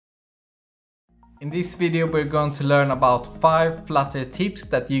In this video we're going to learn about 5 Flutter tips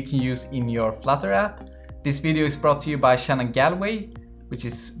that you can use in your Flutter app. This video is brought to you by Shannon Galway, which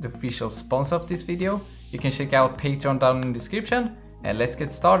is the official sponsor of this video. You can check out Patreon down in the description, and let's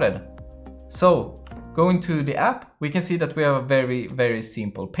get started. So, going to the app, we can see that we have a very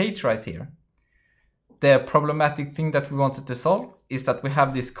simple page right here. The problematic thing that we wanted to solve is that we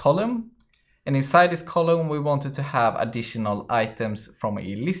have this column, and inside this column we wanted to have additional items from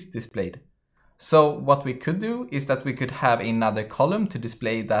a list displayed. So what we could do is that we could have another column to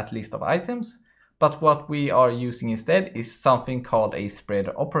display that list of items, but what we are using instead is something called a spread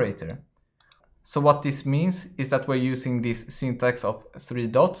operator. So what this means is that we're using this syntax of 3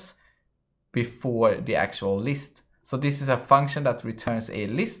 dots before the actual list. So this is a function that returns a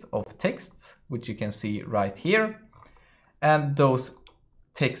list of texts, which you can see right here, and those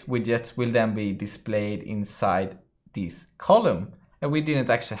text widgets will then be displayed inside this column. And we didn't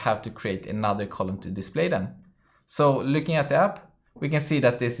actually have to create another column to display them. So looking at the app, we can see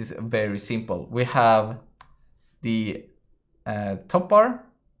that this is very simple. We have the top bar,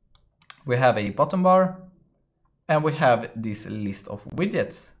 we have a bottom bar, and we have this list of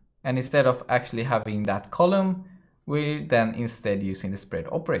widgets. And instead of actually having that column, we're then instead using the spread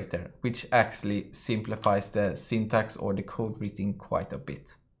operator, which actually simplifies the syntax or the code written quite a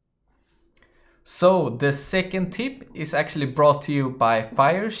bit. So the second tip is actually brought to you by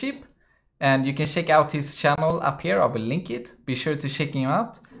Fireship, and you can check out his channel up here. I will link it. Be sure to check him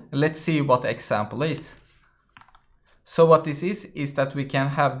out. Let's see what the example is. So what this is that we can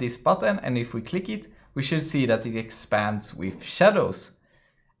have this button, and if we click it, we should see that it expands with shadows.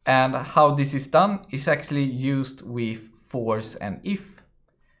 And how this is done is actually used with force and if.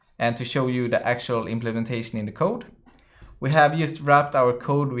 And to show you the actual implementation in the code, we have just wrapped our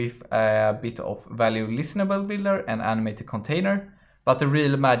code with a bit of value listenable builder and animated container, but the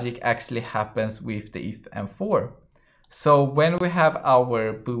real magic actually happens with the if and for. So when we have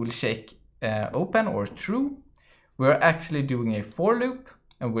our bool check open or true, we're actually doing a for loop,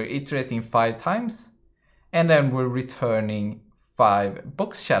 and we're iterating 5 times, and then we're returning 5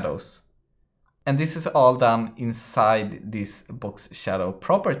 box shadows. And this is all done inside this box shadow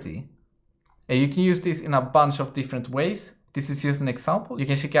property. And you can use this in a bunch of different ways. This is just an example. You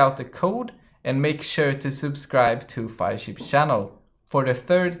can check out the code and make sure to subscribe to Fireship's channel. For the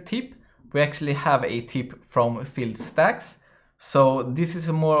third tip, we actually have a tip from Filled Stacks. So this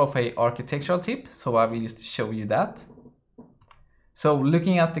is more of an architectural tip, so I will just show you that. So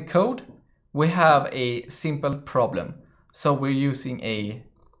looking at the code, we have a simple problem. So we're using a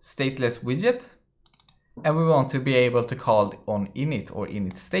stateless widget, and we want to be able to call on init or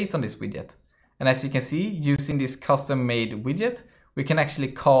init state on this widget. And as you can see, using this custom made widget, we can actually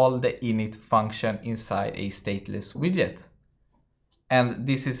call the init function inside a stateless widget. And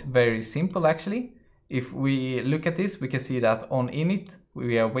this is very simple actually. If we look at this, we can see that on init,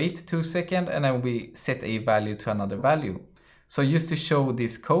 we wait 2 seconds and then we set a value to another value. So just to show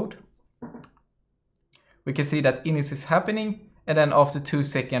this code, we can see that init is happening, and then after 2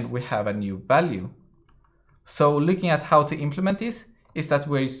 seconds, we have a new value. So looking at how to implement this, is that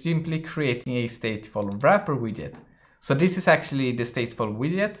we're simply creating a stateful wrapper widget. So this is actually the stateful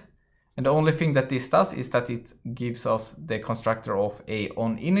widget, and the only thing that this does is that it gives us the constructor of a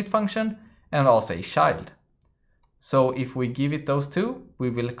onInit function and also a child. So if we give it those two, we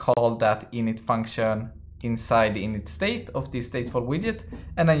will call that init function inside the init state of this stateful widget,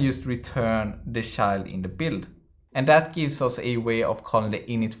 and then just return the child in the build. And that gives us a way of calling the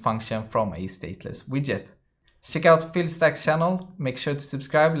init function from a stateless widget. Check out Filled Stacks channel, make sure to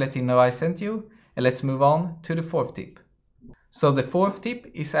subscribe, let him know I sent you, and let's move on to the fourth tip. So the fourth tip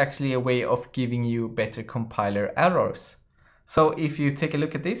is actually a way of giving you better compiler errors. So if you take a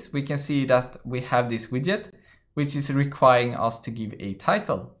look at this, we can see that we have this widget, which is requiring us to give a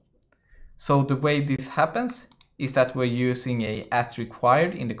title. So the way this happens is that we're using a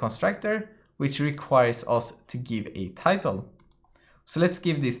 @required in the constructor, which requires us to give a title. So let's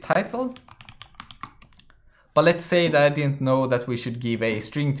give this title. But let's say that I didn't know that we should give a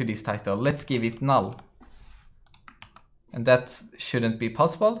string to this title. Let's give it null. And that shouldn't be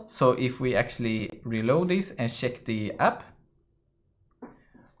possible. So if we actually reload this and check the app,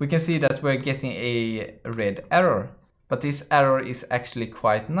 we can see that we're getting a red error. But this error is actually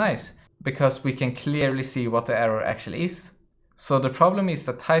quite nice, because we can clearly see what the error actually is. So the problem is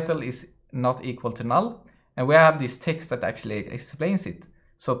that title is not equal to null, and we have this text that actually explains it.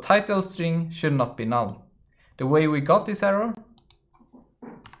 So title string should not be null. The way we got this error,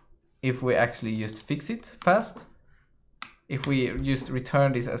 if we actually just fix it fast, if we just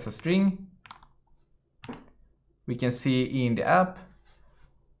return this as a string, we can see in the app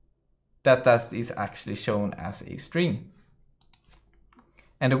that is actually shown as a string.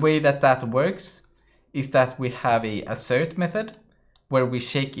 And the way that works is that we have a assert method where we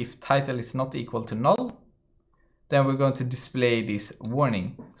check if title is not equal to null. Then we're going to display this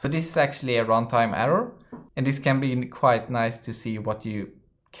warning. So this is actually a runtime error, and this can be quite nice to see what you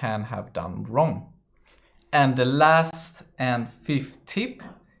can have done wrong. And the last and fifth tip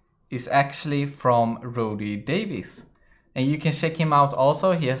is actually from Roddy Davis. And you can check him out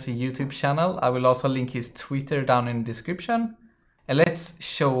also. He has a YouTube channel. I will also link his Twitter down in the description. And let's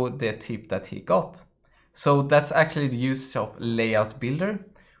show the tip that he got. So that's actually the use of layout builder.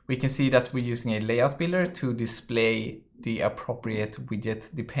 We can see that we're using a layout builder to display the appropriate widget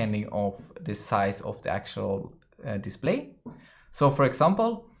depending on the size of the actual display. So for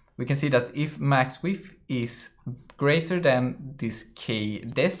example, we can see that if max width is greater than this k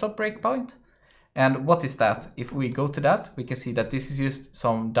desktop breakpoint. And what is that? If we go to that, we can see that this is just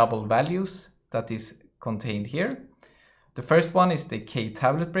some double values that is contained here. The first one is the k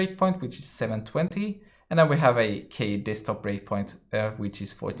tablet breakpoint, which is 720. And then we have a k desktop breakpoint, which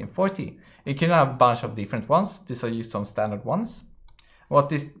is 1440. You can have a bunch of different ones. These are just some standard ones. What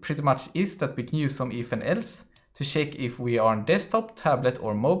this pretty much is that we can use some if and else to check if we are on desktop, tablet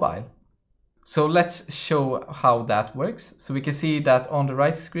or mobile. So let's show how that works. So we can see that on the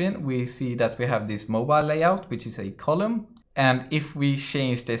right screen, we see that we have this mobile layout, which is a column. And if we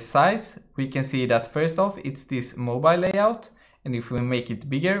change the size, we can see that first off, it's this mobile layout. And if we make it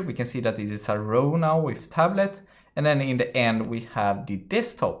bigger, we can see that it is a row now with tablet. And then in the end, we have the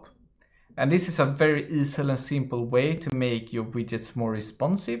desktop. And this is a very easy and simple way to make your widgets more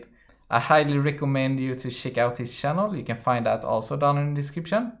responsive. I highly recommend you to check out his channel. You can find that also down in the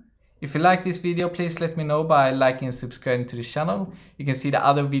description. If you like this video, please let me know by liking and subscribing to the channel. You can see the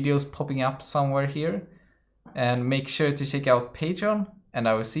other videos popping up somewhere here. And make sure to check out Patreon. And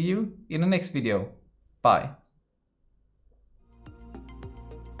I will see you in the next video. Bye.